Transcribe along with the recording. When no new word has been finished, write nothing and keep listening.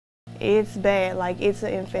It's bad, like it's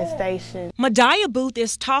an infestation. Madiah Booth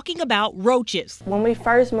is talking about roaches. When we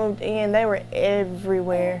first moved in, they were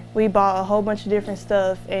everywhere. We bought a whole bunch of different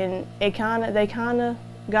stuff, and they kind of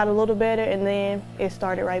got a little better, and then it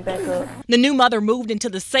started right back up. The new mother moved into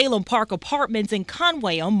the Salem Park Apartments in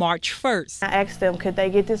Conway on March 1st. I asked them, could they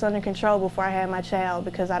get this under control before I had my child,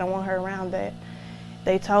 because I don't want her around that.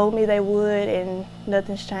 They told me they would, and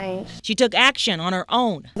nothing's changed. She took action on her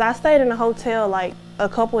own. I stayed in a hotel like a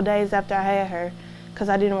couple of days after I had her because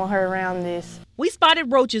I didn't want her around this. We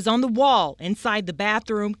spotted roaches on the wall, inside the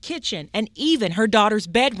bathroom, kitchen, and even her daughter's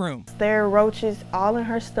bedroom. There are roaches all in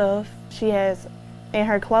her stuff. She has in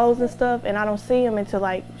her clothes and stuff, and I don't see them until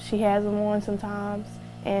like she has them on sometimes.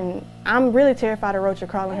 And I'm really terrified of roaches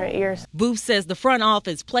crawling her ears. Booth says the front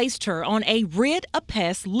office placed her on a rid a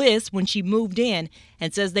pest list when she moved in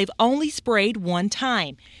and says they've only sprayed one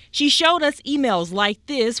time. She showed us emails like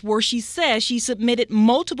this where she says she submitted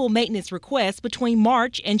multiple maintenance requests between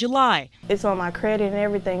March and July. It's on my credit and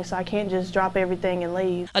everything, so I can't just drop everything and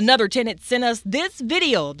leave. Another tenant sent us this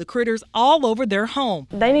video of the critters all over their home.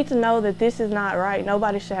 They need to know that this is not right.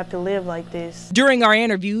 Nobody should have to live like this. During our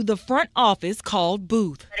interview, the front office called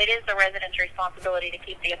Booth. It is the resident's responsibility to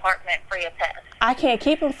keep the apartment free of pests. I can't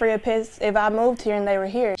keep them free of pests if I moved here and they were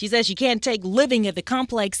here. She says she can't take living at the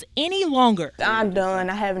complex any longer. I'm done.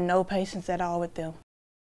 I have no patience at all with them.